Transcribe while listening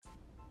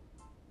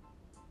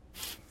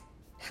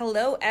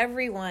Hello,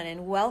 everyone,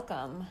 and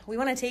welcome. We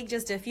want to take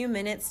just a few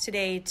minutes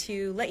today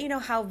to let you know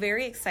how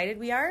very excited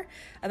we are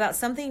about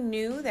something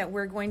new that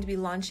we're going to be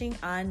launching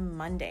on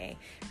Monday.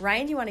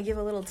 Ryan, do you want to give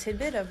a little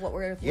tidbit of what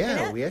we're looking at?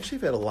 Yeah, we actually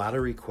have had a lot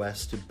of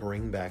requests to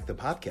bring back the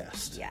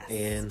podcast. Yes.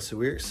 And so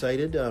we're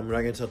excited. We're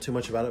not going to tell too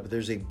much about it, but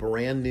there's a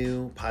brand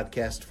new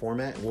podcast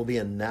format, and we'll be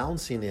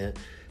announcing it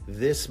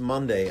this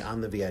Monday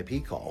on the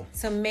VIP call.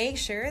 So make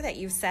sure that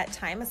you've set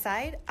time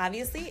aside.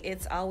 Obviously,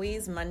 it's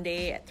always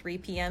Monday at 3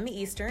 p.m.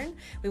 Eastern.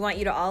 We want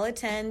you to all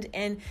attend.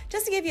 And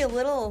just to give you a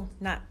little,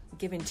 not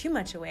giving too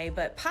much away,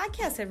 but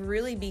podcasts have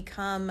really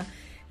become,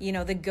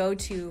 the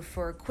go-to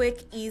for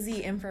quick,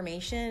 easy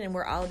information. And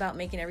we're all about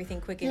making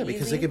everything quick and easy. Yeah,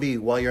 because it could be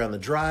while you're on the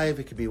drive.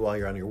 It could be while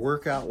you're on your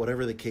workout,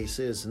 whatever the case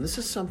is. And this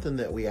is something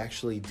that we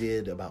actually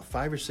did about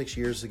 5 or 6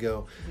 years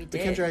ago. We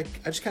did. Kendra,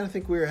 I just kind of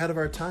think we were ahead of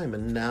our time.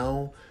 And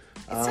now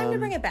it's time to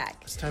bring it back.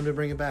 It's time to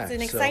bring it back. It's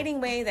an exciting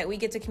way that we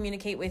get to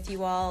communicate with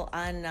you all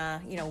on,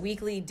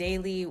 weekly,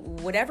 daily,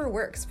 whatever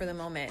works for the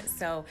moment.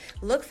 So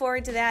look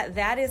forward to that.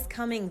 That is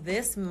coming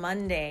this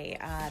Monday,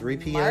 3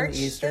 p.m. March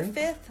Eastern.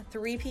 the 5th,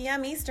 3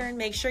 p.m. Eastern.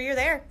 Make sure you're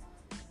there.